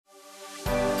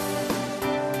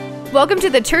Welcome to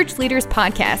the Church Leaders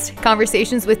Podcast,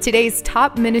 conversations with today's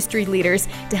top ministry leaders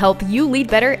to help you lead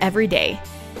better every day.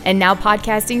 And now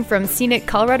podcasting from scenic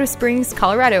Colorado Springs,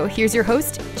 Colorado, here's your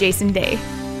host, Jason Day.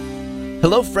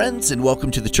 Hello, friends, and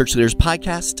welcome to the Church Leaders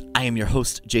Podcast. I am your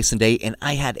host, Jason Day, and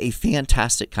I had a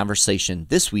fantastic conversation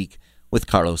this week with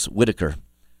Carlos Whittaker.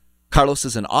 Carlos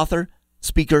is an author,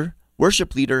 speaker,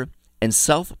 worship leader, and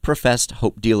self-professed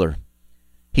hope dealer.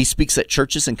 He speaks at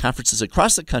churches and conferences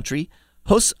across the country,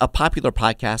 hosts a popular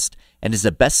podcast, and is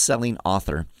a best-selling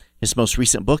author. His most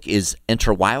recent book is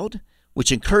Enter Wild,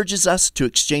 which encourages us to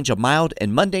exchange a mild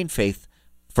and mundane faith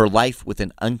for life with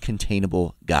an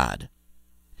uncontainable God.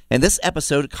 In this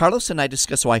episode, Carlos and I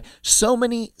discuss why so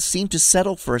many seem to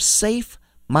settle for a safe,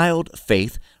 mild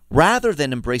faith rather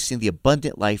than embracing the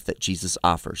abundant life that Jesus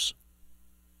offers.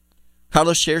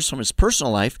 Carlos shares from his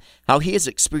personal life how he has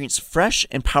experienced fresh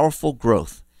and powerful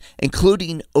growth,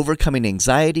 including overcoming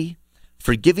anxiety,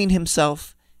 forgiving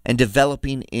himself, and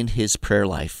developing in his prayer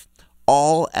life,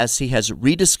 all as he has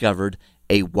rediscovered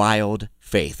a wild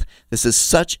faith. This is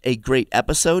such a great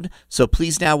episode, so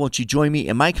please now won't you join me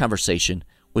in my conversation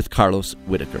with Carlos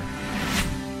Whittaker.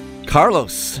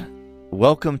 Carlos,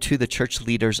 welcome to the Church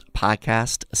Leaders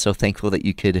Podcast. So thankful that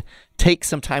you could take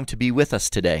some time to be with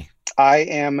us today.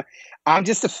 I'm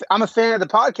a fan of the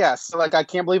podcast, so I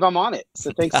can't believe I'm on it.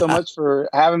 So thanks so much for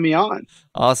having me on.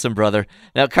 Awesome, brother.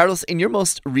 Now, Carlos, in your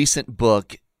most recent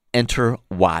book, Enter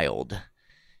Wild,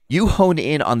 you hone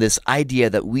in on this idea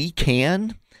that we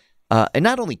can, and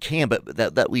not only can, but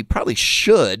that we probably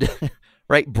should,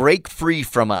 right, break free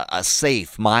from a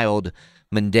safe, mild,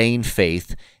 mundane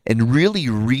faith and really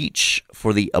reach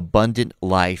for the abundant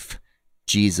life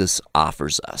Jesus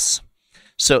offers us.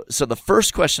 So the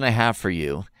first question I have for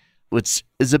you, which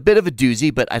is a bit of a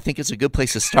doozy, but I think it's a good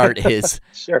place to start, is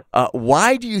Sure.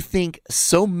 Why do you think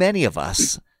so many of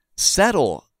us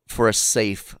settle for a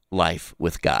safe life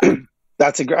with God?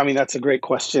 That's a great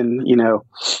question. You know,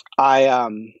 I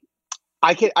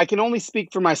can only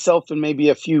speak for myself and maybe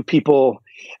a few people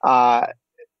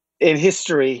in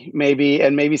history,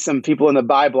 and maybe some people in the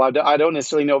Bible. I don't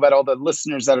necessarily know about all the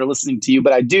listeners that are listening to you,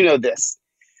 but I do know this.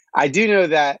 I do know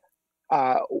that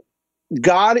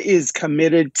God is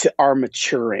committed to our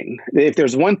maturing. If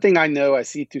there's one thing I know, I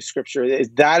see through Scripture,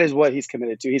 that is what He's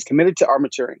committed to. He's committed to our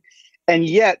maturing. And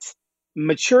yet,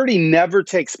 maturity never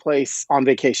takes place on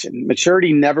vacation.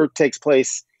 Maturity never takes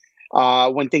place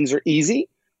when things are easy.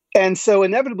 And so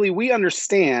inevitably, we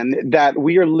understand that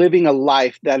we are living a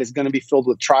life that is going to be filled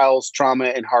with trials, trauma,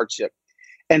 and hardship.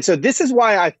 And so this is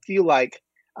why I feel like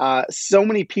so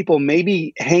many people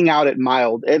maybe hang out at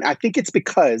mild. And I think it's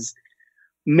because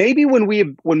maybe when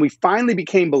we finally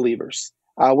became believers,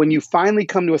 when you finally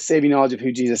come to a saving knowledge of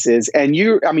who Jesus is, and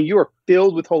you are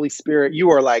filled with Holy Spirit,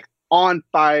 you are like on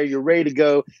fire, you're ready to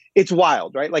go. It's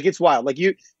wild, right? Like it's wild. Like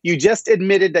you just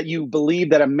admitted that you believe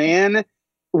that a man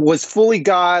was fully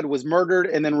God, was murdered,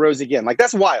 and then rose again. Like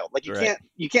that's wild. Like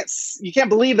you can't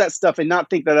believe that stuff and not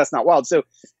think that that's not wild. So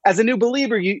as a new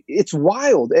believer, it's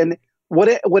wild. And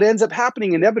what ends up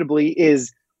happening inevitably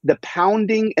is the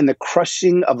pounding and the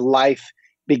crushing of life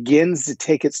begins to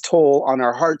take its toll on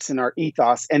our hearts and our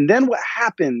ethos. And then what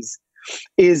happens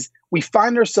is we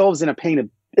find ourselves in a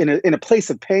place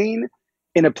of pain,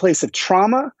 in a place of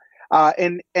trauma,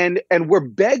 and we're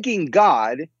begging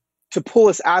God to pull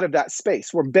us out of that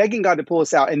space. We're begging God to pull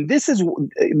us out. And this is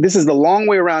the long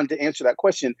way around to answer that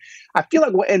question. I feel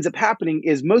like what ends up happening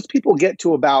is most people get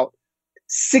to about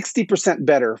 60%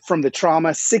 better from the trauma,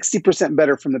 60%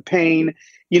 better from the pain.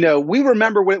 You know, we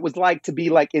remember what it was like to be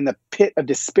like in the pit of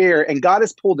despair, and God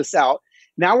has pulled us out.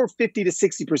 Now we're 50 to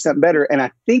 60% better. And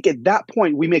I think at that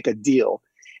point we make a deal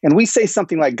and we say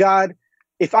something like, God,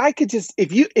 if I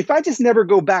just never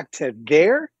go back to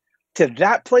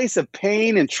that place of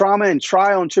pain and trauma and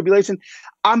trial and tribulation,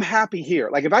 I'm happy here.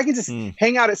 Like if I can just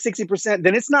hang out at 60%,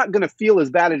 then it's not going to feel as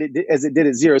bad as it did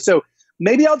at 0. So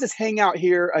maybe I'll just hang out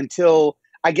here until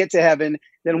I get to heaven.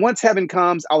 Then once heaven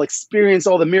comes, I'll experience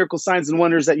all the miracle signs and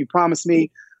wonders that you promised me.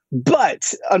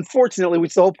 But unfortunately, which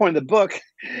is the whole point of the book,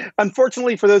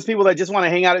 unfortunately for those people that just want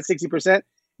to hang out at 60%,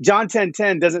 John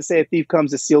 10:10 doesn't say a thief comes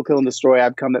to steal, kill, and destroy.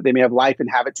 I've come that they may have life and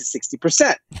have it to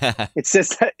 60%. It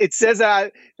says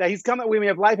that he's come that we may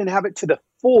have life and have it to the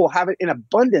full, have it in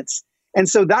abundance. And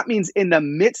so that means in the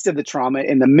midst of the trauma,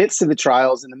 in the midst of the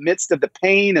trials, in the midst of the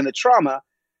pain and the trauma,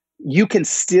 you can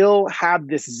still have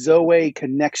this Zoe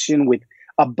connection with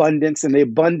abundance and the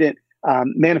abundant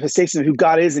manifestation of who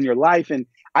God is in your life. And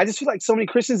I just feel like so many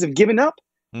Christians have given up.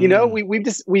 You know,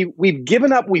 we've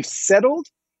given up, we've settled.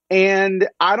 And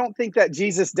I don't think that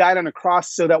Jesus died on a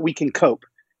cross so that we can cope.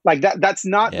 Like that's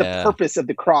not the purpose of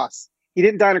the cross. He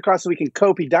didn't die on a cross so we can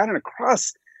cope. He died on a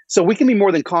cross so we can be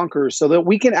more than conquerors, so that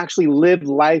we can actually live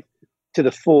life to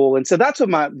the full. And so that's what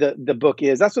the book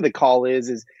is. That's what the call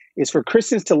is for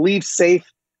Christians to leave safe,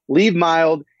 leave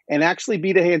mild, and actually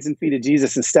be the hands and feet of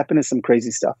Jesus and step into some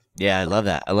crazy stuff. Yeah, I love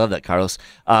that. I love that, Carlos.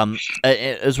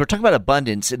 As we're talking about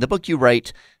abundance, in the book you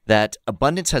write that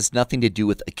abundance has nothing to do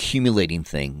with accumulating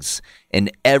things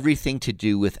and everything to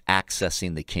do with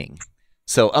accessing the King.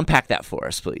 So unpack that for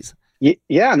us, please.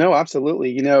 Yeah, no,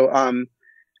 absolutely.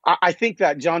 I think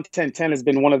that John 10:10 has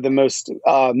been one of the most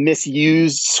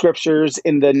misused scriptures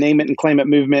in the name it and claim it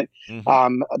movement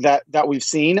that we've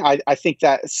seen. I think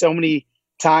that so many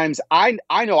times I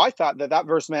know I thought that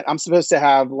verse meant I'm supposed to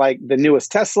have like the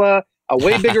newest Tesla, a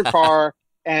way bigger car,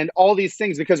 and all these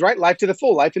things because, right, life to the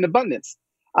full, life in abundance.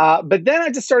 But then I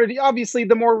just started, obviously,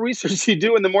 the more research you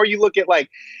do and the more you look at like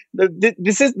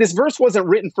this verse wasn't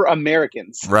written for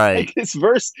Americans. Right. Like, this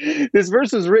verse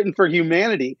was written for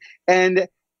humanity.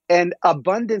 And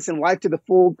abundance and life to the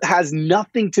full has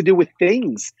nothing to do with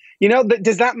things.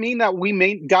 Does that mean that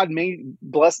God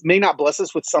may not bless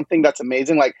us with something that's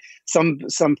amazing, like some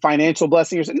financial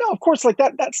blessing or something? No, of course, like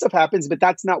that stuff happens, but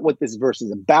that's not what this verse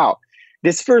is about.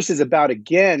 This verse is about,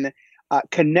 again,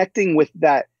 connecting with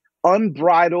that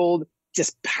unbridled,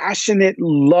 just passionate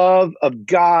love of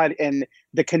God and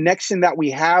the connection that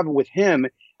we have with Him.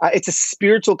 It's a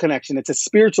spiritual connection. It's a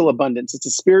spiritual abundance. It's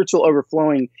a spiritual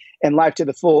overflowing and life to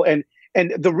the full. And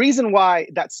the reason why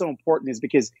that's so important is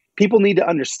because people need to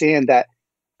understand that,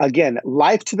 again,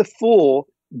 life to the full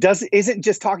isn't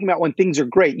just talking about when things are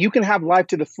great. You can have life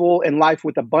to the full and life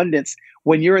with abundance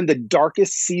when you're in the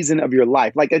darkest season of your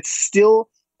life. Like, it's still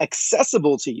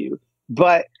accessible to you,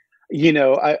 but we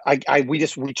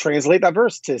translate that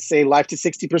verse to say life to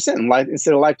 60% and life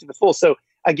instead of life to the full. So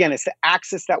again, it's the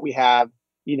access that we have,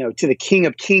 to the King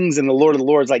of Kings and the Lord of the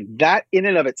Lords. Like, that in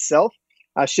and of itself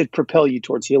should propel you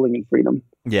towards healing and freedom.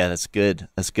 Yeah, that's good.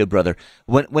 That's good, brother.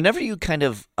 Whenever you kind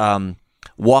of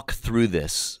walk through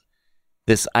this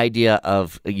idea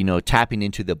of, tapping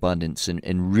into the abundance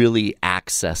and really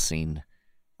accessing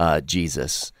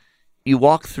Jesus, you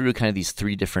walk through kind of these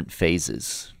three different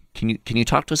phases. Can you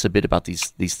talk to us a bit about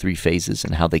these three phases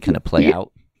and how they kind of play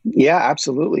out? Yeah,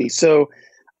 absolutely. So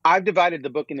I've divided the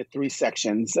book into three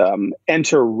sections.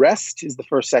 Enter rest is the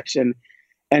first section.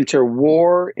 Enter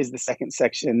war is the second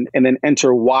section. And then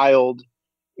enter wild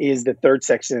is the third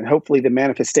section. And hopefully the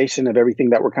manifestation of everything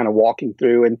that we're kind of walking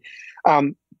through.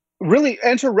 And really,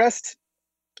 enter rest.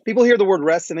 People hear the word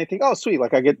rest and they think, oh, sweet.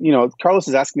 Like, I get, Carlos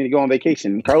is asking me to go on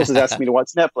vacation. Carlos is asking me to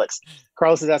watch Netflix.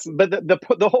 Carlos is asking, but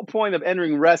the whole point of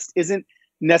entering rest isn't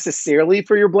necessarily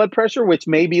for your blood pressure, which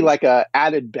may be like a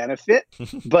added benefit.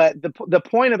 But the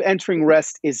point of entering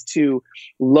rest is to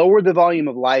lower the volume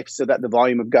of life so that the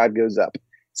volume of God goes up.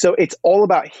 So it's all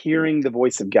about hearing the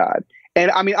voice of God. And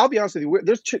I mean, I'll be honest with you,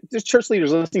 there's church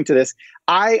leaders listening to this.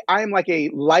 I am like a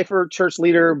lifer church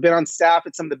leader, been on staff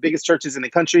at some of the biggest churches in the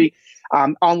country,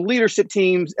 on leadership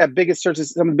teams at some of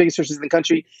the biggest churches in the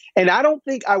country. And I don't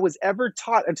think I was ever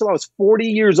taught until I was 40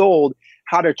 years old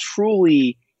how to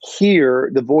truly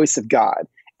hear the voice of God.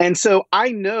 And so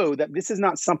I know that this is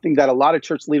not something that a lot of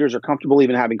church leaders are comfortable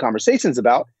even having conversations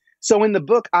about. So in the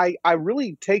book, I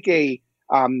really take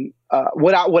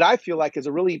what I feel like is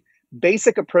a really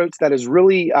basic approach that is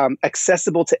really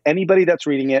accessible to anybody that's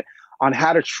reading it on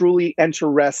how to truly enter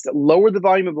rest, lower the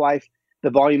volume of life, the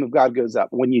volume of God goes up.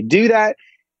 When you do that,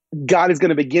 God is going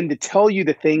to begin to tell you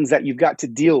the things that you've got to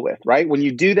deal with, right? When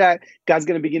you do that, God's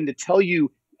going to begin to tell you,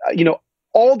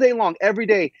 all day long, every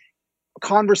day,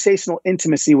 conversational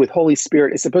intimacy with Holy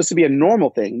Spirit is supposed to be a normal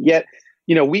thing. Yet,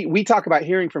 we talk about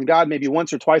hearing from God maybe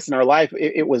once or twice in our life.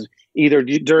 It was either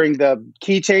during the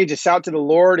key change, a shout to the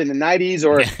Lord in the 90s,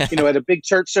 or, at a big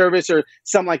church service or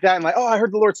something like that. And like, oh, I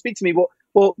heard the Lord speak to me.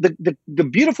 Well, the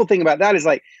beautiful thing about that is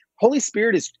like, Holy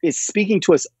Spirit is speaking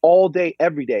to us all day,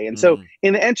 every day. And so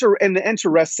in the enter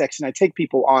rest section, I take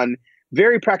people on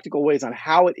very practical ways on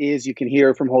how it is you can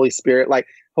hear from Holy Spirit. Like,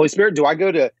 Holy Spirit, do I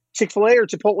go to Chick-fil-A or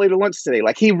Chipotle to lunch today?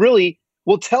 Like, He really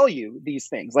will tell you these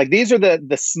things. Like, these are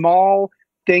the small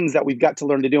things that we've got to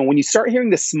learn to do. And when you start hearing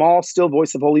the small, still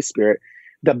voice of Holy Spirit,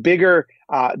 the bigger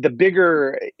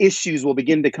issues will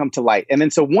begin to come to light. And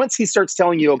then so once He starts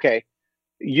telling you, okay,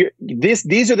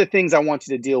 these are the things I want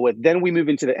you to deal with, then we move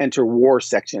into the enter war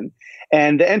section.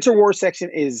 And the enter war section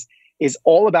is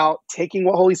all about taking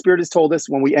what Holy Spirit has told us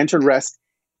when we entered rest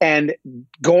and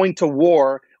going to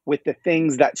war with the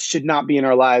things that should not be in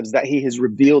our lives that He has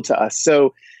revealed to us.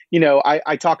 So,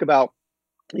 I talk about,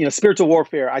 spiritual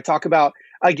warfare. I talk about,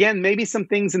 again, maybe some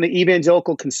things in the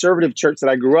evangelical conservative church that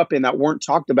I grew up in that weren't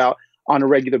talked about on a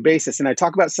regular basis. And I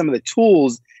talk about some of the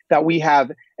tools that we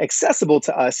have accessible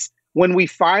to us when we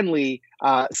finally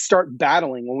start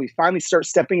battling, when we finally start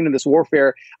stepping into this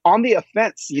warfare on the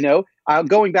offense.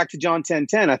 Going back to John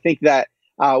 10:10, I think that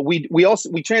we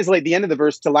translate the end of the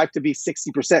verse to life to be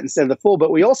 60% instead of the full,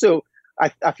 but we also,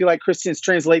 I feel like Christians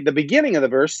translate the beginning of the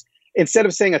verse, instead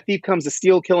of saying a thief comes to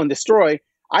steal, kill, and destroy.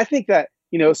 I think that,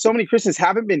 so many Christians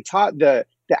haven't been taught the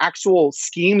actual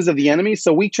schemes of the enemy.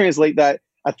 So we translate that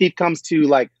a thief comes to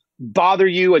like bother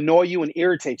you, annoy you, and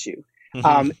irritate you.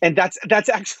 And that's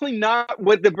actually not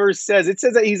what the verse says. It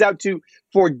says that he's out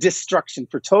for destruction,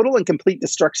 for total and complete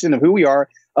destruction of who we are,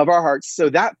 of our hearts. So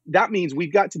that means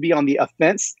we've got to be on the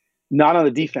offense, not on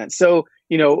the defense. So,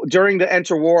 during the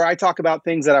enter war, I talk about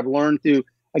things that I've learned through,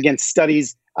 again,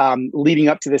 studies leading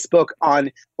up to this book.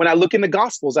 On when I look in the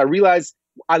Gospels, I realized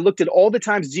I looked at all the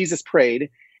times Jesus prayed,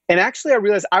 and actually I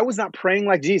realized I was not praying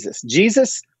like Jesus.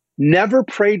 Jesus never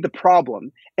prayed the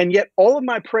problem. And yet all of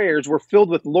my prayers were filled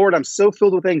with, Lord, I'm so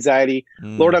filled with anxiety.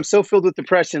 Lord, I'm so filled with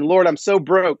depression. Lord, I'm so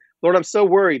broke. Lord, I'm so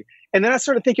worried. And then I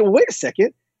started thinking, wait a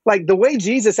second, like the way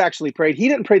Jesus actually prayed, he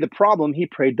didn't pray the problem, he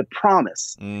prayed the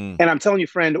promise. And I'm telling you,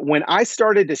 friend, when I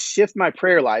started to shift my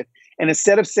prayer life, and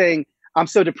instead of saying, I'm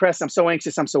so depressed, I'm so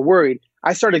anxious, I'm so worried,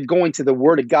 I started going to the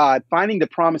Word of God, finding the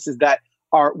promises that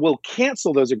will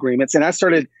cancel those agreements. And I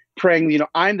started praying,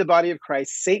 I'm the body of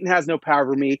Christ. Satan has no power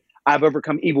over me. I've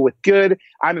overcome evil with good.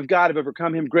 I'm of God. I've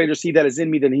overcome him. Greater is he that is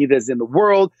in me than he that is in the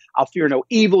world. I'll fear no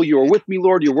evil. You are with me,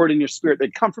 Lord. Your word and your spirit, they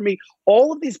comfort me.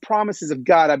 All of these promises of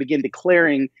God, I begin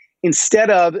declaring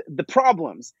instead of the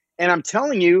problems. And I'm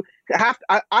telling you,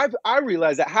 I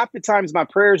realized that half the times my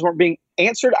prayers weren't being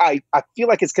answered. I feel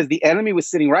like it's because the enemy was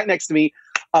sitting right next to me,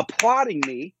 applauding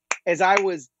me as I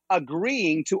was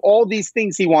agreeing to all these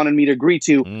things he wanted me to agree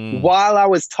to while I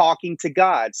was talking to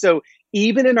God. So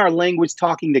even in our language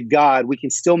talking to God, we can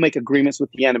still make agreements with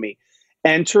the enemy.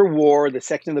 Enter War, the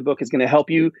section of the book, is going to help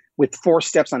you with 4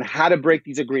 steps on how to break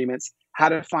these agreements, how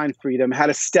to find freedom, how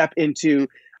to step into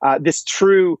this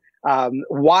true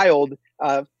wild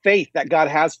faith that God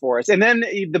has for us. And then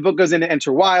the book goes into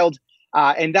Enter Wild,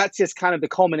 and that's just kind of the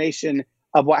culmination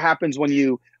of what happens when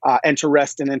you enter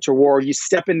rest and enter war. You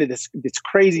step into this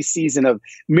crazy season of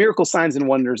miracle signs and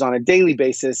wonders on a daily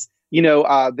basis.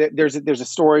 There's a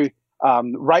story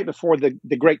right before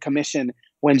the Great Commission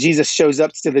when Jesus shows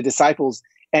up to the disciples,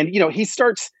 and he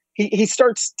starts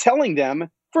telling them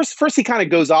first he kind of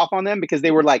goes off on them because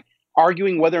they were like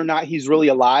arguing whether or not he's really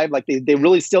alive, like they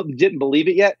really still didn't believe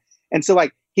it yet. And so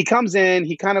like he comes in,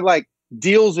 he kind of like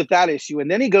deals with that issue, and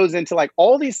then he goes into like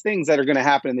all these things that are going to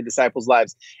happen in the disciples'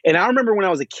 lives. And I remember when I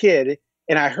was a kid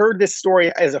and I heard this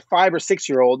story as a 5 or 6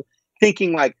 year old,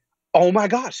 thinking like, oh my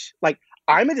gosh, like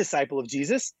I'm a disciple of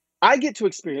Jesus. I get to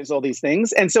experience all these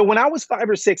things. And so when I was 5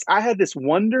 or 6, I had this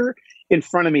wonder in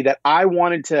front of me that I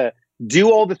wanted to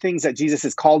do all the things that Jesus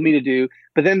has called me to do.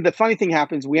 But then the funny thing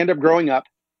happens, we end up growing up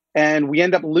and we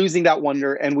end up losing that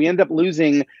wonder, and we end up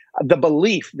losing the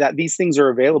belief that these things are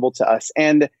available to us.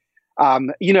 And,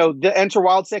 the Enter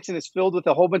Wild section is filled with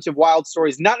a whole bunch of wild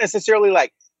stories, not necessarily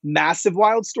like massive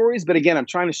wild stories. But again, I'm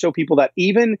trying to show people that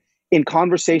even in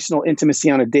conversational intimacy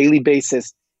on a daily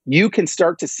basis, you can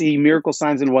start to see miracle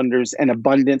signs and wonders and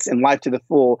abundance and life to the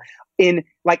full in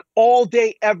like all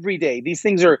day, every day. These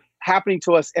things are happening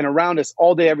to us and around us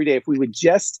all day, every day. If we would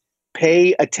just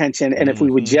pay attention and if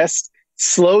we would just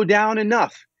slow down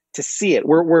enough to see it,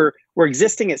 we're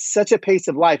existing at such a pace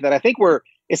of life that I think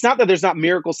it's not that there's not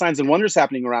miracle signs and wonders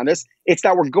happening around us. It's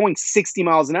that we're going 60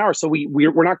 miles an hour. So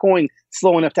we're not going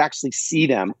slow enough to actually see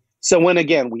them. So when,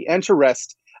 again, we enter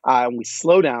rest and we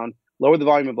slow down, lower the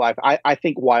volume of life, I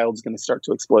think wild's going to start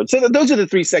to explode. So those are the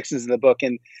 3 sections of the book.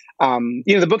 And,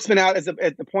 the book's been out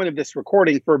at the point of this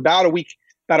recording for about a week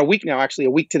now, actually,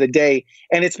 a week to the day.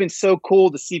 And it's been so cool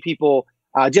to see people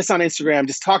just on Instagram,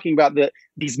 just talking about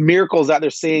these miracles that they're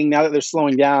seeing now that they're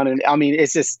slowing down. And I mean,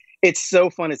 it's so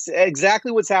fun. It's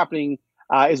exactly what's happening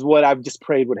is what I've just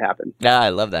prayed would happen. Yeah, I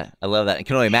love that. I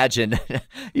can only imagine,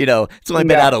 it's only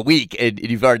been out a week and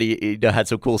you've already had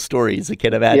some cool stories. I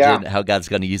can't imagine how God's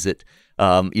going to use it,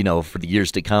 for the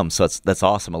years to come. So that's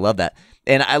awesome. I love that.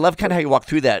 And I love kind of how you walk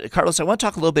through that. Carlos, I want to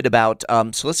talk a little bit about,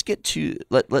 so let's get to,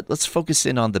 let's focus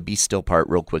in on the be still part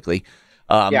real quickly.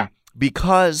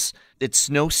 Because it's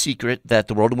no secret that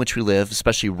the world in which we live,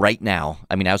 especially right now,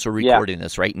 I mean, as we're recording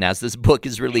this, right, and as this book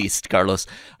is released, Carlos,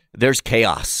 there's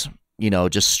chaos,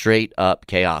 just straight up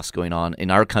chaos going on in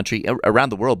our country, around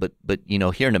the world, but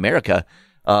here in America.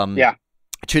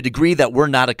 to a degree that we're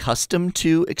not accustomed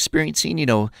to experiencing.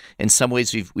 In some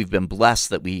ways we've been blessed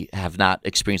that we have not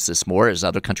experienced this more as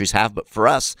other countries have, but for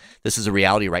us, this is a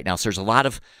reality right now. So there's a lot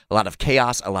of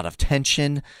chaos, a lot of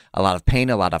tension, a lot of pain,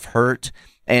 a lot of hurt.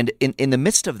 And in the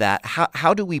midst of that,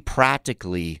 how do we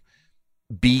practically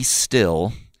be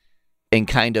still and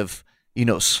kind of,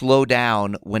 slow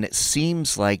down when it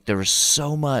seems like there is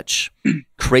so much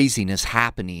craziness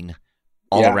happening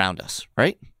all around us,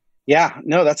 right? Yeah,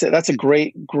 no, that's a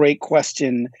great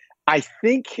question. I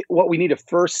think what we need to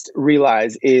first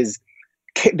realize is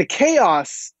the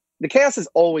chaos has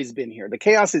always been here. The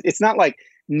chaos it's not like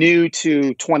new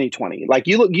to 2020. Like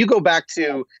you go back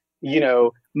to,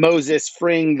 Moses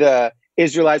freeing the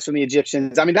Israelites from the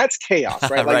Egyptians. I mean, that's chaos,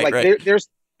 right? Right.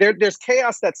 There's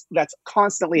chaos that's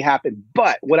constantly happened.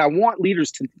 But what I want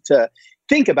leaders to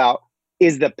think about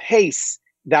is the pace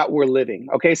that we're living.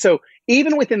 Okay, so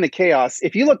even within the chaos,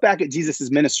 if you look back at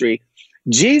Jesus's ministry,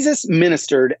 Jesus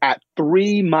ministered at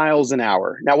 3 miles an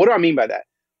hour. Now, what do I mean by that?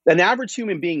 An average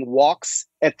human being walks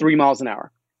at 3 miles an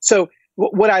hour. So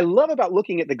what I love about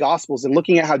looking at the Gospels and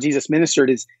looking at how Jesus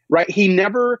ministered is, right, he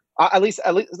never, at least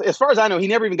as far as I know, he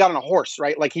never even got on a horse,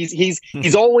 right? Like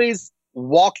he's always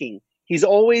walking. He's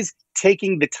always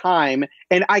taking the time.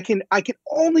 And I can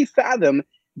only fathom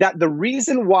that the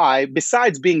reason why,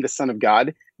 besides being the Son of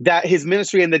God, that his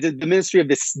ministry and the ministry of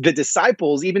the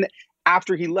disciples, even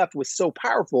after he left, was so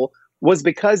powerful, was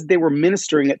because they were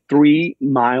ministering at 3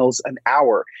 miles an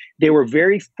hour. They were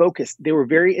very focused. They were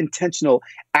very intentional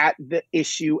at the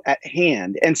issue at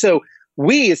hand. And so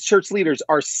we as church leaders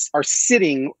are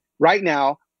sitting right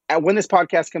now, when this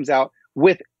podcast comes out,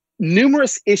 with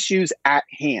numerous issues at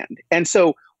hand. And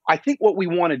so I think what we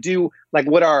want to do, like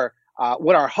what our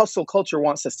hustle culture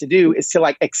wants us to do, is to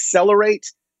like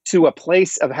accelerate to a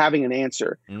place of having an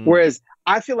answer. Whereas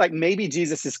I feel like maybe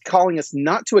Jesus is calling us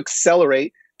not to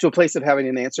accelerate to a place of having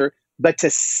an answer, but to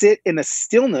sit in the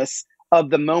stillness of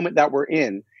the moment that we're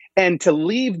in, and to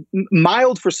leave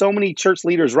mild for so many church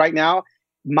leaders right now.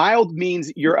 Mild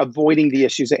means you're avoiding the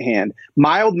issues at hand.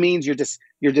 Mild means you're just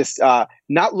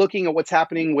not looking at what's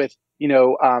happening with,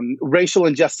 racial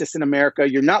injustice in America.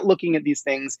 You're not looking at these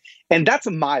things, and that's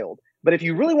mild. But if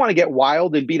you really want to get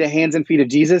wild and be the hands and feet of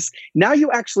Jesus, now you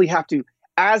actually have to,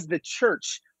 as the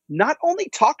church, not only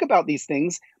talk about these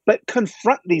things, but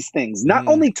confront these things. Not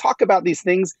only talk about these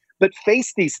things, but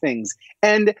face these things.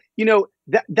 And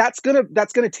that's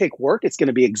gonna take work. It's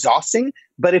gonna be exhausting.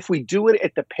 But if we do it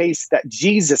at the pace that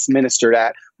Jesus ministered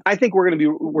at, I think we're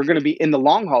gonna be in the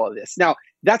long haul of this. Now,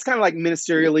 that's kind of like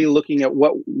ministerially looking at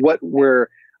what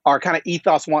our kind of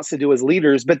ethos wants to do as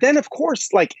leaders. But then, of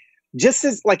course, like, just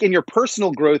as like in your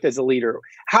personal growth as a leader,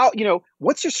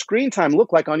 what's your screen time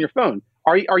look like on your phone?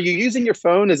 Are you using your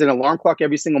phone as an alarm clock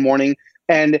every single morning?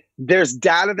 And there's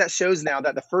data that shows now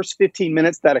that the first 15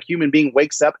 minutes that a human being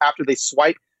wakes up after they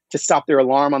swipe to stop their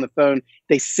alarm on the phone,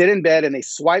 they sit in bed and they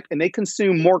swipe and they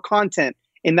consume more content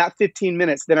in that 15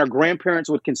 minutes than our grandparents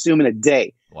would consume in a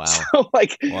day. Wow. So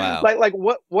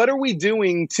what are we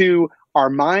doing to our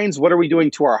minds? What are we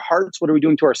doing to our hearts? What are we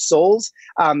doing to our souls?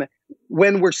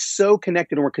 When we're so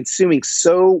connected and we're consuming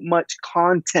so much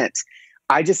content,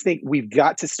 I just think we've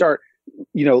got to start,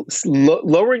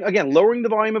 lowering the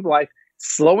volume of life,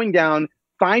 slowing down,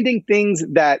 finding things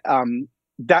that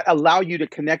allow you to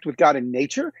connect with God in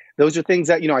nature. Those are things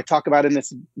that, I talk about in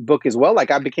this book as well.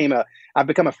 Like I've become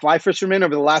a fly fisherman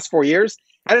over the last 4 years.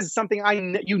 That is something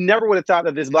you never would have thought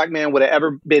that this black man would have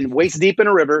ever been waist deep in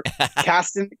a river,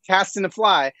 casting a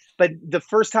fly. But the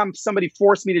first time somebody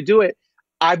forced me to do it,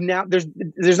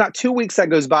 there's not 2 weeks that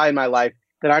goes by in my life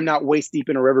that I'm not waist deep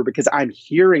in a river, because I'm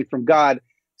hearing from God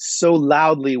so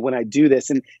loudly when I do this.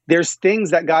 And there's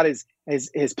things that God has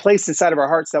placed inside of our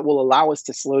hearts that will allow us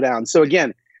to slow down. So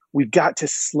again, we've got to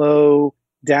slow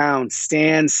down,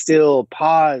 stand still,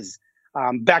 pause.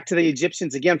 Back to the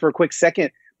Egyptians again for a quick second.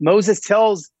 Moses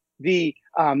tells the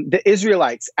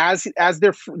Israelites as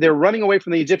they're running away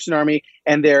from the Egyptian army,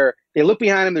 and they look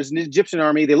behind them. There's an Egyptian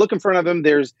army. They look in front of them.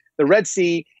 There's the Red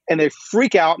Sea, and they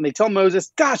freak out and they tell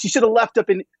Moses, "Gosh, you should have left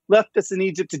us in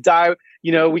Egypt to die.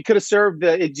 We could have served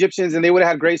the Egyptians, and they would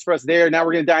have had grace for us there. Now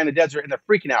we're going to die in the desert." And they're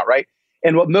freaking out, right?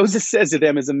 And what Moses says to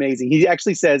them is amazing. He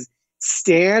actually says,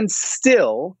 "Stand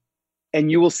still,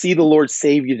 and you will see the Lord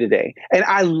save you today." And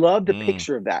I love the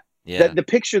picture of that. Yeah. The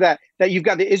picture that you've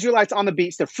got the Israelites on the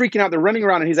beach, they're freaking out, they're running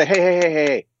around, and he's like,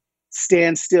 hey,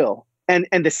 stand still. And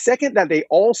the second that they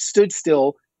all stood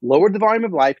still, lowered the volume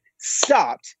of life,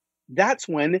 stopped, that's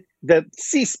when the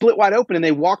sea split wide open and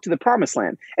they walked to the promised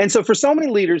land. And so for so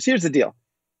many leaders, here's the deal.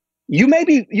 you may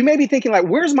be thinking like,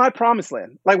 where's my promised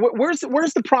land? Like, where's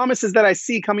the promises that I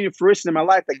see coming to fruition in my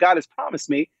life that God has promised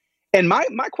me? And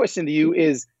my question to you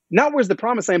is not where's the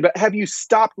promised land, but have you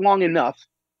stopped long enough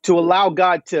to allow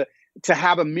God to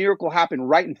have a miracle happen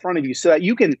right in front of you so that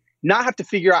you can not have to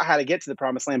figure out how to get to the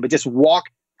promised land, but just walk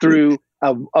through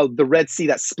the Red Sea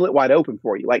that's split wide open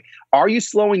for you? Like, are you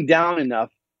slowing down enough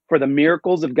for the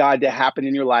miracles of God to happen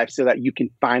in your life so that you can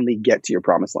finally get to your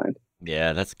promised land?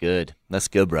 Yeah, that's good. That's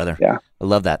good, brother. Yeah. I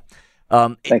love that.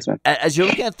 Thanks, man. As you're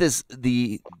looking at this,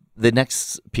 the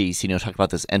next piece, talk about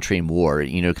this entering war,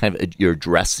 kind of you're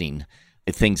addressing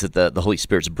things that the Holy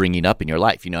Spirit's bringing up in your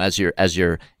life. As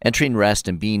you're entering rest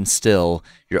and being still,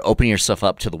 you're opening yourself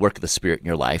up to the work of the Spirit in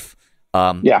your life.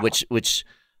 Which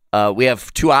we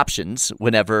have two options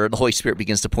whenever the Holy Spirit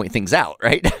begins to point things out,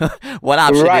 right? One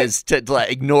option is to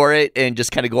ignore it and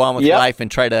just kind of go on with life and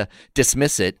try to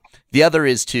dismiss it. The other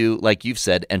is to, like you've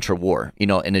said, enter war,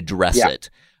 and address it.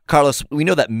 Carlos, we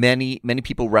know that many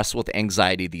people wrestle with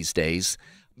anxiety these days.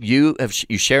 You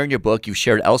share in your book, you've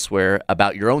shared elsewhere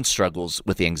about your own struggles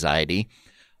with the anxiety.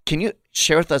 Can you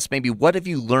share with us maybe what have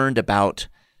you learned about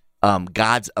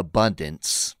God's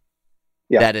abundance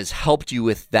that has helped you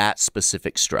with that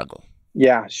specific struggle?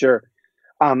 Yeah, sure.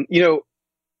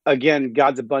 Again,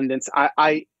 God's abundance.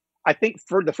 I think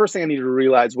for the first thing I needed to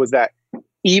realize was that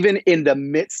even in the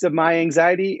midst of my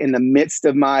anxiety, in the midst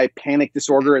of my panic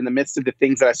disorder, in the midst of the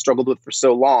things that I struggled with for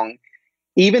so long,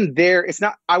 even there,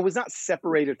 I was not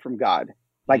separated from God.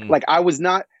 Like I was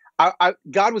not,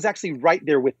 God was actually right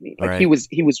there with me. Like he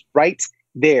was right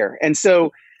there. And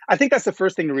so I think that's the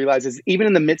first thing to realize is even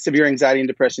in the midst of your anxiety and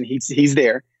depression, he's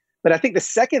there. But I think the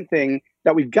second thing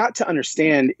that we've got to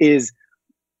understand is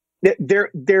that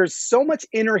there's so much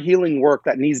inner healing work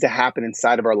that needs to happen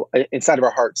inside of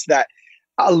our hearts, that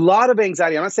a lot of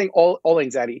anxiety, I'm not saying all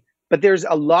anxiety, but there's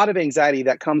a lot of anxiety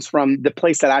that comes from the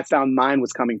place that I found mine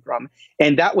was coming from.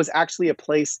 And that was actually a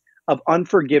place of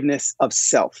unforgiveness of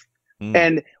self.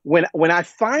 And when I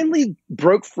finally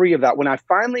broke free of that, when I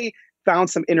finally found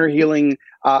some inner healing,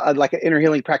 like an inner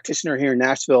healing practitioner here in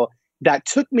Nashville, that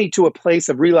took me to a place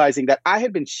of realizing that I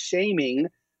had been shaming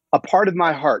a part of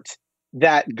my heart,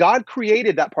 that God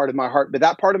created that part of my heart, but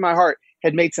that part of my heart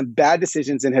had made some bad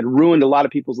decisions and had ruined a lot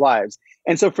of people's lives.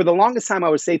 And so for the longest time, I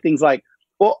would say things like,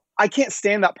 well, I can't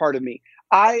stand that part of me.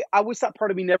 I wish that part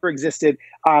of me never existed.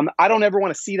 I don't ever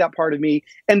want to see that part of me.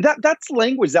 And that's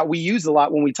language that we use a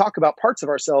lot when we talk about parts of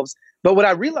ourselves. But what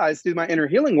I realized through my inner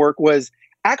healing work was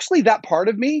actually that part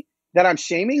of me that I'm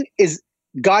shaming is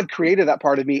God created that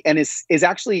part of me and is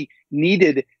actually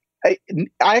needed. I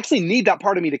actually need that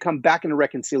part of me to come back into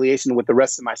reconciliation with the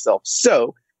rest of myself.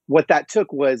 So what that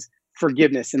took was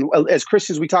forgiveness. And as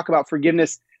Christians, we talk about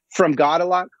forgiveness from God a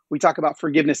lot. We talk about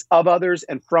forgiveness of others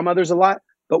and from others a lot.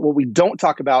 But what we don't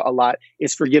talk about a lot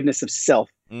is forgiveness of self.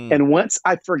 And once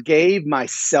I forgave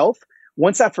myself,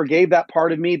 once I forgave that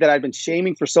part of me that I've been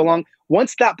shaming for so long,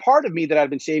 once that part of me that I've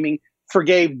been shaming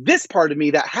forgave this part of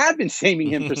me that had been shaming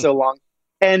him for so long,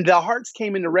 and the hearts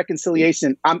came into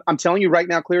reconciliation, I'm telling you right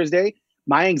now, clear as day,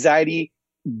 my anxiety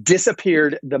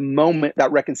disappeared the moment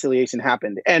that reconciliation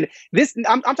happened. And this,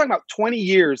 I'm talking about 20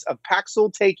 years of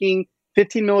Paxil taking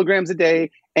 15 milligrams a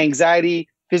day, anxiety,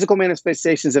 physical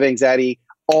manifestations of anxiety,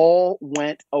 all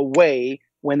went away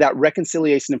when that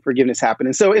reconciliation and forgiveness happened.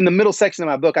 And so in the middle section of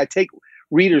my book, I take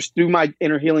readers through my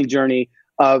inner healing journey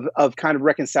of kind of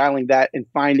reconciling that and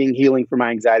finding healing for my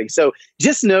anxiety. So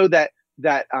just know that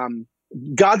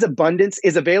God's abundance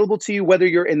is available to you, whether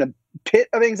you're in the pit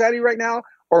of anxiety right now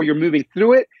or you're moving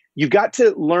through it. You've got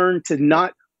to learn to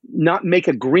not make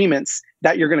agreements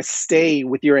that you're going to stay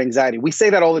with your anxiety. We say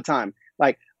that all the time.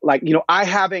 Like, I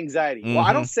have anxiety. Well,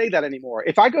 I don't say that anymore.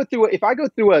 If I go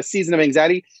through a season of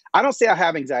anxiety, I don't say I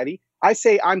have anxiety. I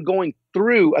say I'm going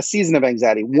through a season of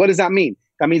anxiety. What does that mean?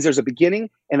 That means there's a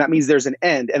beginning and that means there's an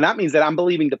end. And that means that I'm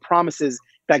believing the promises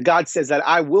that God says that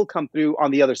I will come through on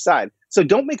the other side. So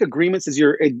don't make agreements as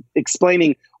you're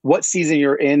explaining what season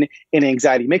you're in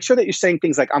anxiety. Make sure that you're saying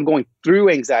things like, I'm going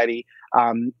through anxiety.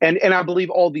 And I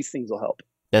believe all these things will help.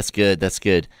 That's good. That's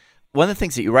good. One of the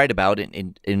things that you write about,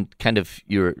 and kind of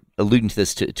you're alluding to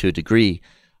this to a degree,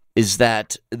 is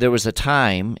that there was a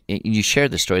time, and you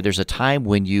shared this story, there's a time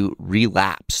when you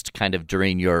relapsed kind of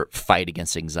during your fight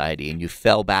against anxiety, and you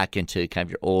fell back into kind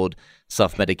of your old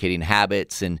self-medicating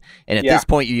habits. And at this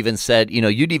point, you even said,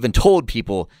 you'd even told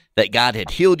people that God had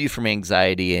healed you from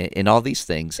anxiety and all these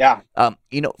things. Yeah.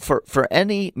 For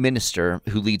any minister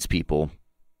who leads people,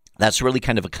 that's really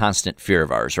kind of a constant fear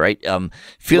of ours, right?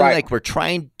 Feeling like we're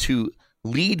trying to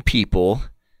lead people,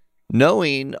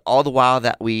 knowing all the while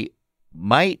that we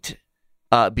might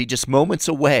be just moments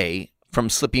away from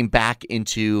slipping back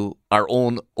into our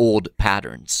own old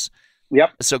patterns.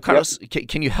 Yep. So, Carlos,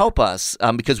 can you help us?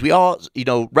 Because we all,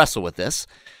 wrestle with this.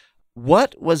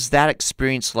 What was that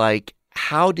experience like?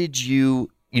 How did you,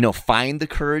 find the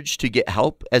courage to get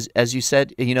help? As you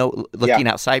said, looking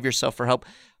outside of yourself for help.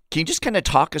 Can you just kind of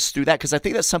talk us through that? Because I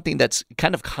think that's something that's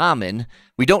kind of common.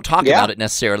 We don't talk about it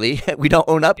necessarily. We don't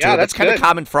own up to it. That's kind of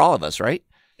common for all of us, right?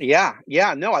 Yeah.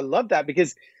 No, I love that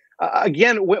because,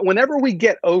 again, whenever we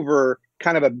get over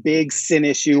kind of a big sin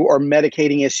issue or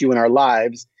medicating issue in our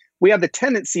lives, we have the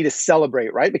tendency to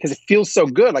celebrate, right? Because it feels so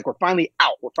good. Like we're finally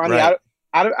out. We're finally out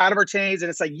of our chains. And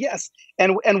it's like, yes.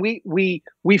 And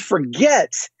we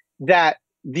forget that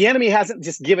the enemy hasn't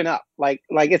just given up. Like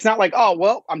it's not like, oh,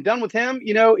 well, I'm done with him.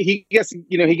 He gets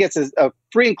a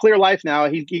free and clear life now.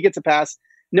 He gets a pass.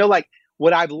 No, like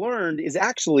what I've learned is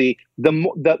actually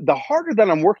the harder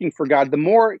that I'm working for God, the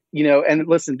more, and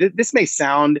listen, this may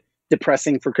sound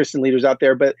depressing for Christian leaders out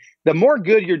there, but the more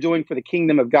good you're doing for the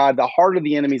kingdom of God, the harder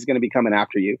the enemy is going to be coming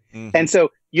after you. Mm-hmm. And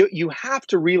so you have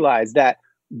to realize that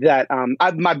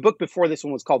my book before this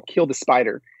one was called Kill the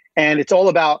Spider. And it's all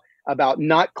about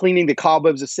not cleaning the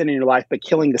cobwebs of sin in your life, but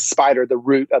killing the spider, the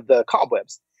root of the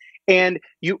cobwebs. And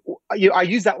I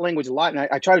use that language a lot. And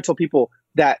I try to tell people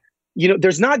that, we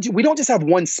don't just have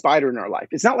one spider in our life.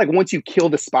 It's not like once you kill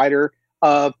the spider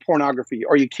of pornography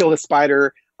or you kill the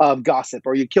spider of gossip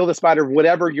or you kill the spider of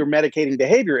whatever your medicating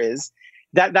behavior is,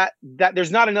 that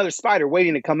there's not another spider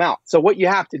waiting to come out. So what you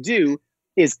have to do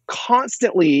is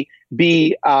constantly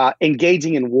be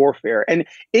engaging in warfare. And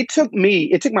it took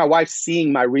my wife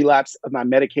seeing my relapse of my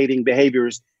medicating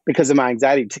behaviors because of my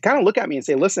anxiety to kind of look at me and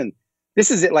say, listen,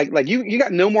 this is it. Like you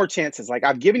got no more chances. Like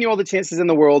I've given you all the chances in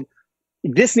the world.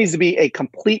 This needs to be a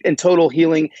complete and total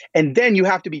healing. And then you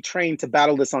have to be trained to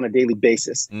battle this on a daily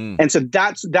basis. Mm. And so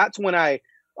that's when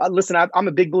listen, I'm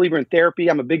a big believer in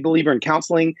therapy. I'm a big believer in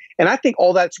counseling. And I think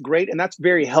all that's great. And that's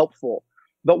very helpful.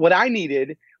 But what I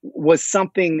needed was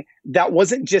something that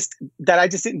wasn't just that I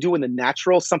just didn't do in the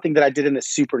natural, something that I did in the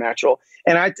supernatural.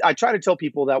 And I try to tell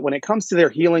people that when it comes to their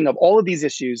healing of all of these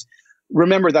issues,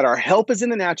 remember that our help is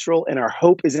in the natural and our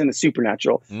hope is in the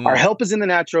supernatural. Mm. Our help is in the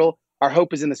natural. Our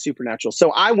hope is in the supernatural.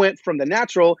 So I went from the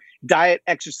natural diet,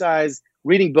 exercise,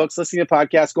 reading books, listening to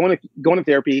podcasts, going to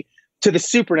therapy, to the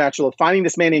supernatural of finding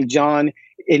this man named John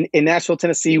in Nashville,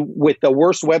 Tennessee, with the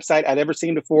worst website I'd ever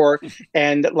seen before,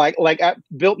 and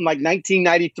built in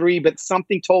 1993. But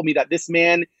something told me that this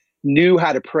man knew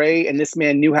how to pray, and this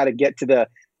man knew how to get to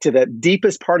the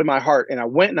deepest part of my heart. And I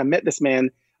went and I met this man,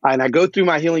 and I go through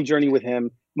my healing journey with him.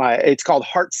 It's called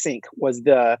Heart Sync, was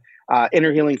the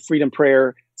inner healing freedom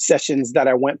prayer sessions that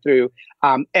I went through,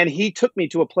 and he took me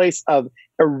to a place of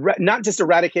not just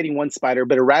eradicating one spider,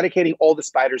 but eradicating all the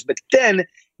spiders, but then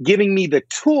giving me the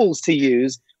tools to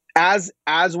use as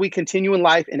we continue in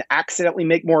life and accidentally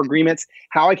make more agreements,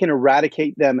 how I can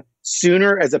eradicate them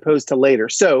sooner as opposed to later.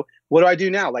 So what do I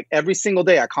do now? Like every single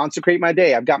day, I consecrate my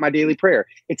day. I've got my daily prayer.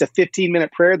 It's a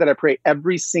 15-minute prayer that I pray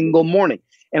every single morning,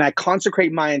 and I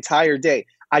consecrate my entire day.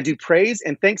 I do praise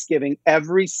and thanksgiving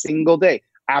every single day.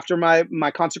 After my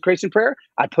consecration prayer,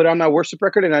 I put on my worship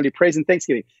record and I do praise and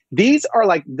thanksgiving. These are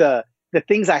like the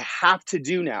things I have to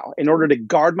do now in order to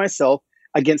guard myself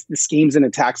against the schemes and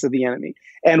attacks of the enemy.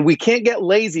 And we can't get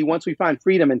lazy once we find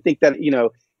freedom and think that,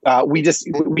 we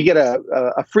get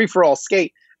a free-for-all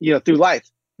skate, through life.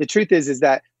 The truth is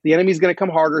that the enemy is going to come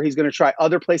harder. He's going to try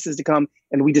other places to come.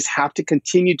 And we just have to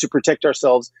continue to protect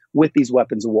ourselves with these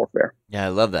weapons of warfare. Yeah, I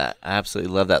love that. I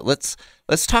absolutely love that. Let's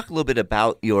talk a little bit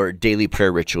about your daily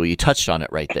prayer ritual. You touched on it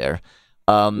right there.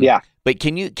 But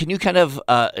can you kind of,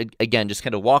 again, just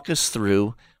kind of walk us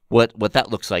through what that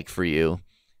looks like for you?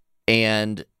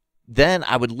 And then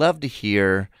I would love to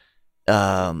hear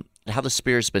how the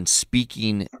Spirit's been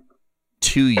speaking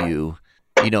to you,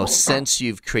 since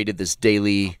you've created this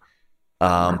daily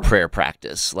prayer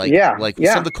practice. Some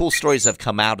of the cool stories have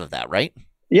come out of that, right?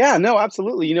 Yeah, no,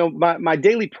 absolutely. My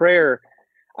daily prayer,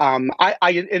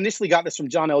 I initially got this from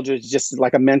John Eldredge, just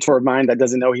like a mentor of mine that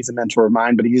doesn't know he's a mentor of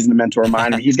mine, but he's a mentor of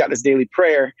mine. And he's got this daily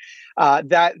prayer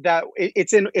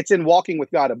it's in Walking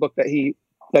with God, a book that he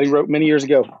wrote many years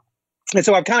ago. And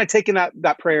so I've kind of taken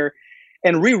that prayer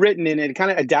and rewritten it and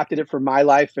kind of adapted it for my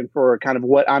life and for kind of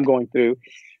what I'm going through.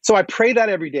 So I pray that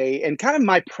every day. And kind of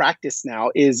my practice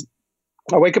now is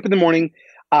I wake up in the morning,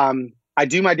 I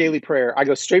do my daily prayer. I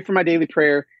go straight from my daily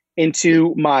prayer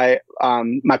into my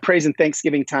praise and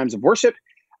thanksgiving times of worship.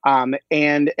 And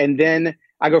then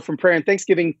I go from prayer and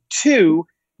thanksgiving to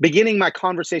beginning my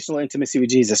conversational intimacy with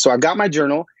Jesus. So I've got my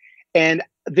journal, and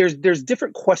there's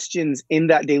different questions in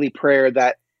that daily prayer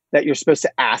that that you're supposed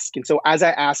to ask. And so as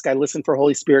I ask, I listen for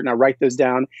Holy Spirit and I write those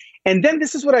down. And then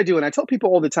this is what I do. And I tell people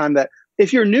all the time that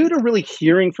if you're new to really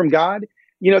hearing from God,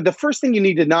 the first thing you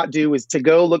need to not do is to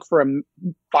go look for a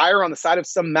fire on the side of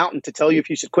some mountain to tell you if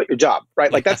you should quit your job,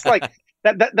 right? Like that's like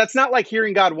that's not like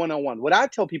hearing God 101. What I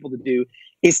tell people to do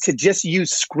is to just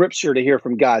use scripture to hear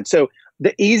from God. So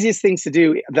the easiest things to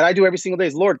do that I do every single day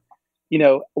is, Lord,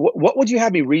 what would you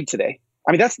have me read today?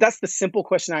 I mean, that's the simple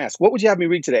question I ask. What would you have me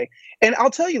read today? And I'll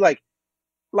tell you, like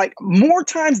more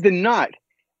times than not,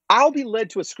 I'll be led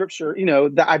to a scripture,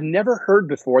 that I've never heard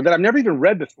before, that I've never even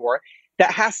read before,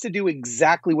 that has to do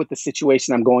exactly with the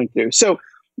situation I'm going through. So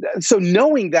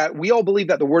knowing that we all believe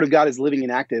that the word of God is living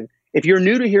and active, if you're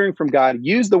new to hearing from God,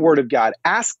 use the word of God,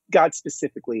 ask God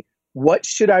specifically, what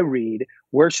should I read?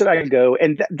 Where should I go?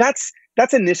 And that's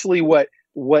initially what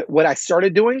I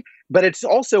started doing, but it's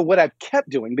also what I've kept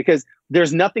doing, because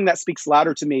there's nothing that speaks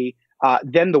louder to me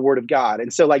than the word of God.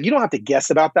 And so you don't have to guess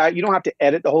about that. You don't have to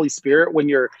edit the Holy Spirit when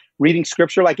you're reading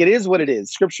scripture. It is what it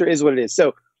is. Scripture is what it is.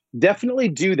 So definitely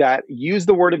do that. Use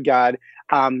the word of God.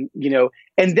 And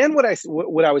then what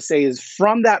I would say is,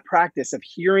 from that practice of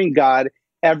hearing God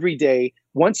every day,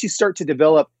 once you start to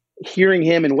develop hearing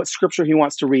him and what scripture he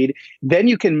wants to read, then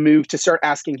you can move to start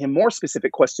asking him more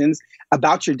specific questions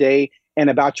about your day and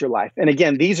about your life. And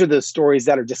again, these are the stories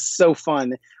that are just so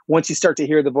fun once you start to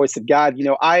hear the voice of God.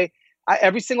 I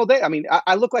every single day,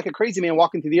 I look like a crazy man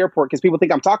walking through the airport because people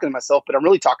think I'm talking to myself, but I'm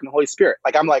really talking to the Holy Spirit.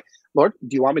 Like, I'm like, Lord,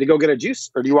 do you want me to go get a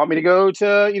juice, or do you want me to go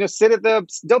to, sit at the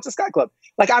Delta Sky Club?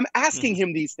 Like, I'm asking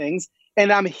him these things,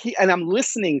 and I'm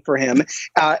listening for him.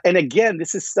 And again,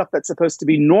 this is stuff that's supposed to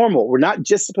be normal. We're not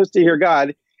just supposed to hear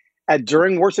God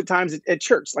during worship times at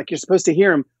church. Like, you're supposed to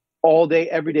hear him all day,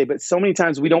 every day. But so many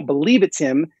times we don't believe it's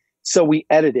him, so we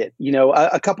edit it.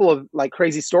 A couple of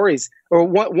crazy stories, or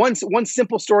one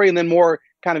simple story, and then more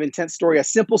kind of intense story. A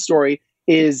simple story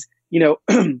is,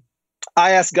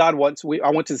 I asked God once. I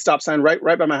went to the stop sign right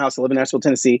by my house. I live in Nashville,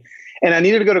 Tennessee, and I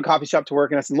needed to go to a coffee shop to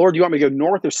work. And I said, Lord, do you want me to go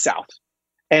north or south?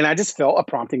 And I just felt a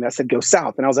prompting that said go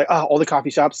south. And I was like, all the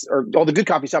coffee shops, or all the good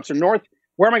coffee shops, are north.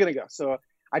 Where am I going to go? So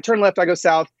I turn left. I go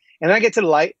south, and then I get to the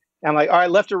light. And I'm like, all right,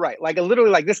 left or right?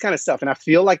 Literally this kind of stuff. And I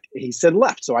feel like he said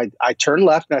left. So I turn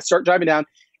left and I start driving down.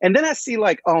 And then I see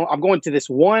I'm going to this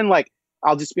one,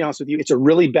 I'll just be honest with you, it's a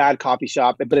really bad coffee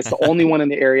shop, but it's the only one in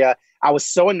the area. I was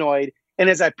so annoyed. And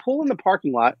as I pull in the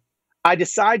parking lot, I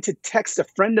decide to text a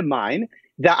friend of mine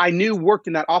that I knew worked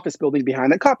in that office building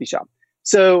behind that coffee shop.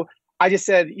 So I just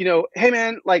said, hey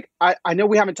man, I know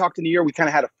we haven't talked in a year. We kind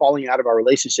of had a falling out of our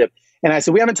relationship. And I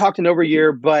said, we haven't talked in over a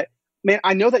year, but man,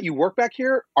 I know that you work back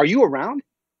here. Are you around?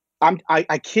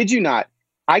 I kid you not.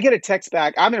 I get a text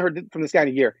back. I haven't heard from this guy in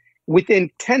a year. Within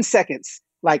 10 seconds,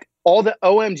 all the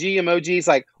OMG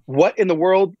emojis, what in the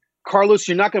world? Carlos,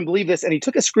 you're not going to believe this. And he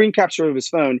took a screen capture of his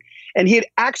phone, and he had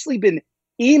actually been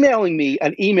emailing me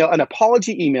an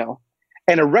apology email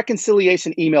and a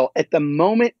reconciliation email at the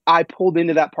moment I pulled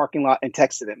into that parking lot and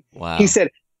texted him. Wow. He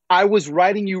said, I was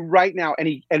writing you right now. And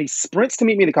he sprints to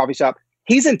meet me in the coffee shop.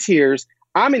 He's in tears.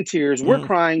 I'm in tears. We're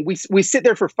crying. We sit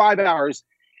there for 5 hours.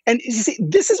 And you see,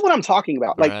 this is what I'm talking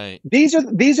about. Right. These are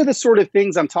the sort of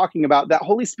things I'm talking about, that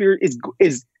Holy Spirit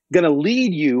is going to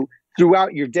lead you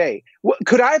throughout your day.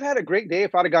 Could I have had a great day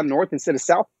if I'd have gone north instead of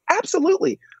south?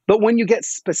 Absolutely. But when you get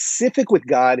specific with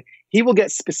God, he will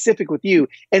get specific with you.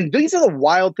 And these are the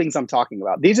wild things I'm talking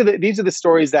about. These are the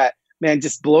stories that, man,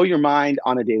 just blow your mind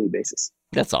on a daily basis.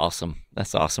 That's awesome.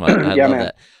 That's awesome. I Yeah, love man.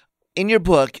 that. In your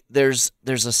book, there's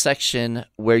a section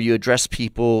where you address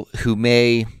people who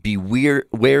may be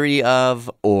wary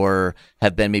of or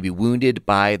have been maybe wounded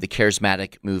by the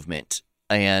charismatic movement.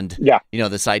 And,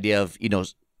 this idea of,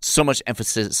 so much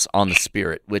emphasis on the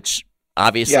Spirit, which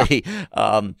obviously,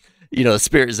 the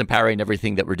Spirit is empowering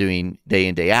everything that we're doing day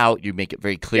in, day out. You make it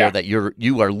very clear that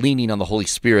you are leaning on the Holy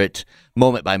Spirit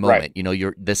moment by moment.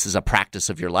 Right. This is a practice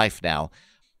of your life now.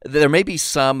 There may be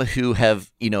some who have,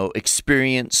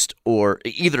 experienced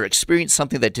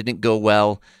something that didn't go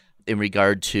well in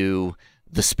regard to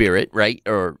the Spirit, right?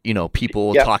 Or,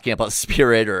 people talking about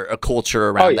Spirit or a culture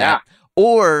around that.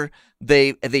 Or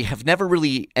they have never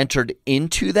really entered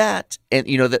into that. And,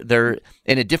 that they're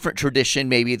in a different tradition,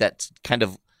 maybe that's kind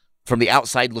of from the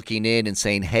outside looking in and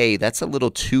saying, hey, that's a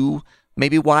little too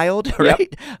maybe wild,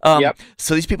 right?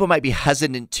 So these people might be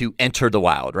hesitant to enter the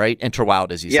wild, right? Enter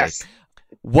wild, as you say.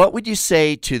 What would you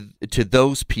say to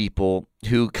those people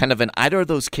who kind of in either of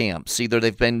those camps, either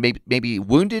they've been maybe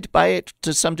wounded by it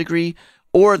to some degree,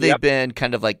 or they've been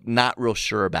kind of not real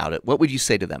sure about it? What would you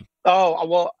say to them? Oh,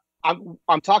 well,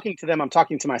 I'm talking to them. I'm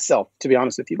talking to myself, to be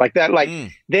honest with you.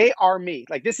 They are me.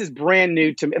 This is brand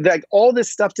new to me. All this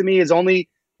stuff to me is only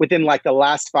within like the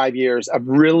last 5 years of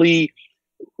really,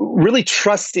 really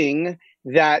trusting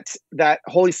that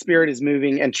Holy Spirit is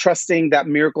moving and trusting that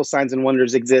miracle signs and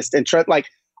wonders exist, and like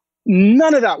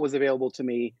none of that was available to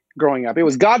me growing up. It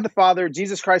was God the Father,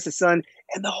 Jesus Christ the Son,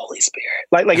 and the Holy Spirit.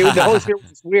 The Holy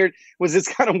Spirit was this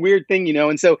kind of weird thing,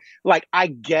 And so like I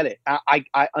get it,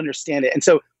 I understand it, and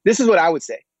so this is what I would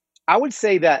say. I would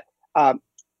say that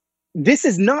this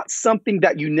is not something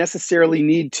that you necessarily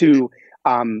need to.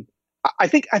 I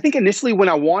think initially when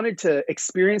I wanted to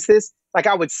experience this, like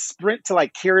I would sprint to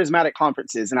like charismatic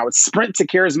conferences, and I would sprint to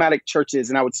charismatic churches,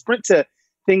 and I would sprint to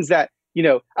things that,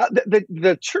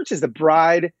 the church is the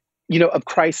bride, of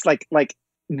Christ, like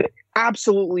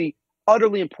absolutely,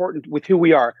 utterly important with who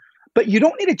we are. But you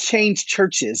don't need to change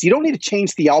churches. You don't need to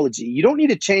change theology. You don't need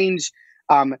to change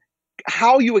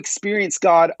how you experience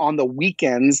God on the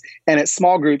weekends and at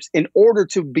small groups in order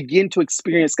to begin to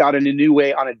experience God in a new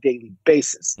way on a daily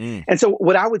basis. And so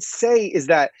what I would say is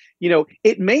that,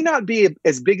 it may not be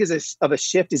as big of a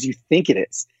shift as you think it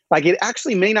is. Like it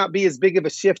actually may not be as big of a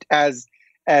shift as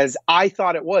I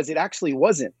thought it was. It actually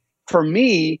wasn't. For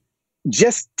me,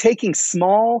 just taking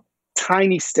small,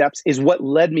 tiny steps is what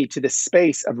led me to this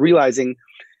space of realizing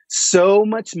so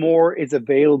much more is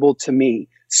available to me.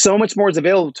 So much more is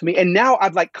available to me. And now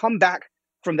I've like come back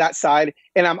from that side.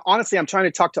 And I'm trying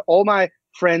to talk to all my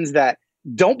friends that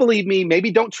don't believe me,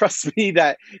 maybe don't trust me,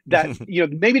 that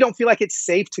maybe don't feel like it's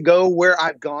safe to go where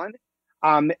I've gone.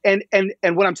 And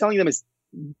what I'm telling them is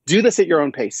do this at your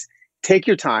own pace. Take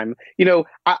your time.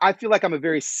 I feel like I'm a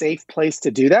very safe place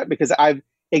to do that because I've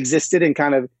existed in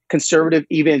kind of conservative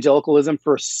evangelicalism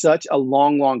for such a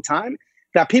long, long time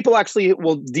that people actually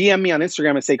will DM me on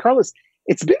Instagram and say, Carlos,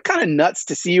 it's been kind of nuts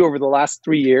to see you over the last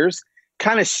 3 years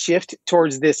kind of shift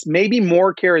towards this maybe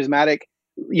more charismatic,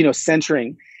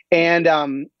 centering. And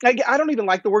I don't even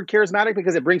like the word charismatic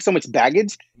because it brings so much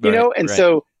baggage, And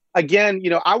so again,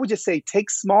 I would just say take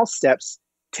small steps,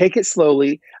 take it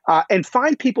slowly, and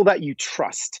find people that you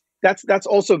trust. That's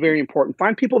also very important.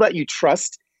 Find people that you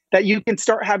trust, that you can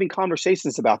start having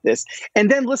conversations about this. And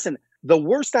then listen, the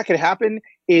worst that could happen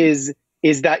is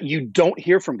that you don't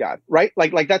hear from God, right?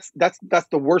 Like that's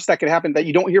the worst that could happen, that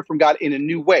you don't hear from God in a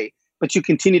new way, but you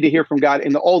continue to hear from God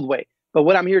in the old way. But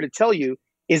what I'm here to tell you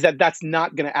is that that's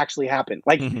not going to actually happen.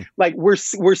 Like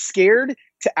we're scared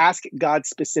to ask God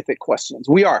specific questions.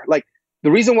 We are. Like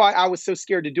the reason why I was so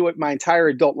scared to do it my entire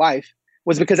adult life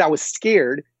was because I was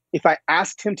scared if I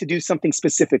asked him to do something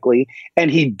specifically and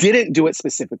he didn't do it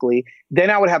specifically, then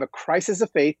I would have a crisis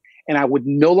of faith and I would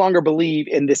no longer believe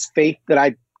in this faith that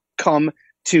I come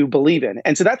to believe in.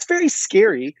 And so that's very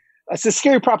scary. It's a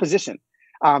scary proposition.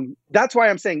 That's why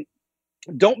I'm saying,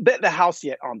 don't bet the house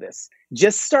yet on this.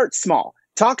 Just start small.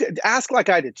 Ask like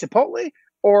I did, Chipotle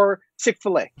or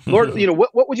Chick-fil-A. Lord,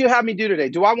 what would you have me do today?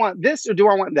 Do I want this or do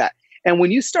I want that? And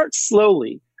when you start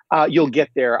slowly, you'll get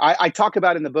there. I talk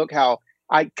about in the book how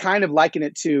I kind of liken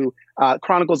it to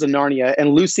Chronicles of Narnia and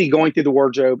Lucy going through the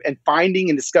wardrobe and finding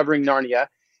and discovering Narnia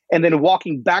and then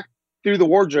walking back through the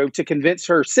wardrobe to convince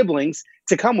her siblings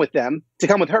to come with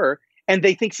her. And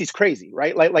they think she's crazy,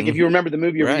 right? Like if you remember the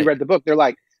movie or you read the book, they're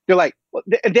like,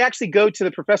 they actually go to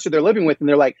the professor they're living with and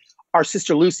they're like, our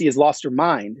sister Lucy has lost her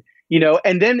mind,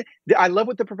 and then I love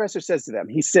what the professor says to them.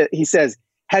 He says,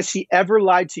 has she ever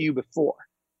lied to you before?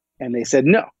 And they said,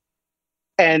 no.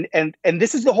 And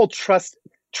this is the whole trust,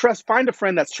 find a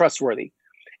friend that's trustworthy.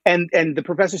 And the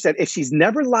professor said, if she's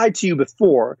never lied to you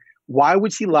before, why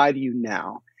would she lie to you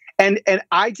now? And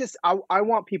I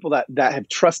want people that have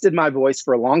trusted my voice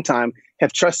for a long time,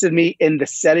 have trusted me in the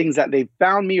settings that they've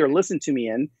found me or listened to me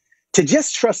in, to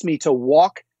just trust me to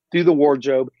walk through the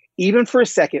wardrobe, even for a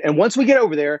second. And once we get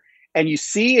over there and you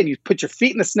see and you put your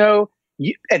feet in the snow,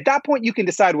 at that point, you can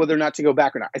decide whether or not to go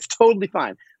back or not. It's totally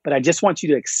fine. But I just want you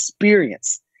to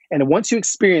experience. And once you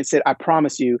experience it, I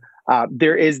promise you,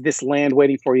 there is this land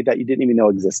waiting for you that you didn't even know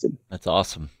existed. That's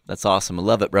awesome. That's awesome. I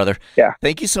love it, brother. Yeah.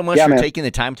 Thank you so much for taking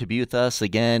the time to be with us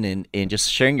again and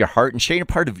just sharing your heart and sharing a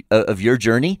part of your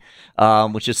journey,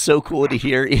 which is so cool to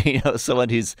hear. Someone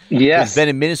who's been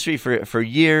in ministry for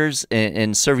years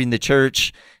and serving the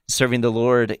church, serving the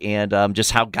Lord, and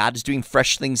just how God is doing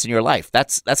fresh things in your life.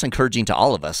 That's encouraging to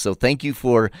all of us. So thank you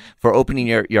for opening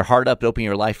your heart up, opening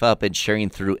your life up, and sharing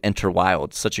through Enter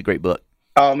Wild. Such a great book.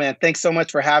 Oh, man. Thanks so much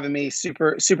for having me.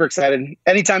 Super, super excited.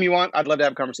 Anytime you want, I'd love to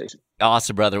have a conversation.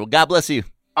 Awesome, brother. Well, God bless you.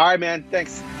 All right, man.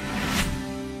 Thanks.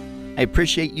 I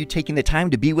appreciate you taking the time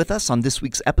to be with us on this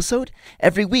week's episode.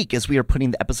 Every week, as we are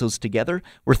putting the episodes together,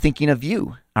 we're thinking of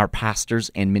you, our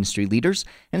pastors and ministry leaders,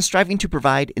 and striving to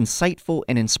provide insightful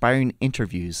and inspiring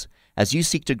interviews as you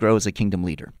seek to grow as a kingdom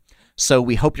leader. So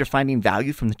we hope you're finding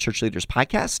value from the Church Leaders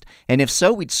Podcast. And if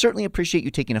so, we'd certainly appreciate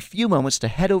you taking a few moments to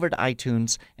head over to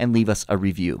iTunes and leave us a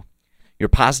review. Your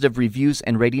positive reviews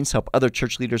and ratings help other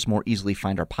church leaders more easily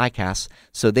find our podcasts,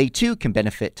 so they too can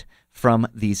benefit from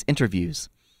these interviews.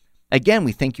 Again,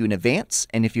 we thank you in advance,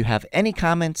 and if you have any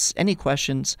comments, any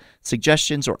questions,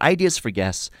 suggestions, or ideas for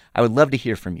guests, I would love to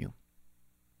hear from you.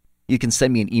 You can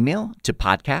send me an email to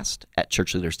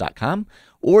podcast@churchleaders.com,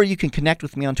 or you can connect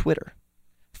with me on Twitter.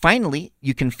 Finally,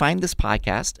 you can find this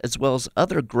podcast as well as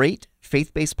other great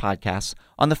faith-based podcasts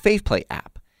on the FaithPlay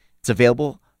app. It's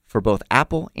available for both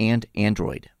Apple and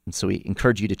Android, and so we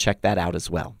encourage you to check that out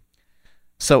as well.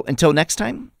 So until next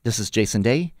time, this is Jason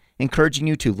Day, encouraging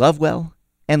you to love well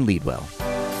and lead well.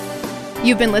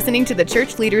 You've been listening to the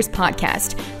Church Leaders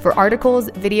Podcast. For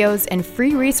articles, videos, and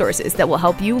free resources that will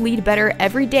help you lead better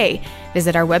every day,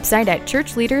 visit our website at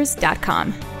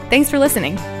churchleaders.com. Thanks for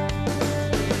listening.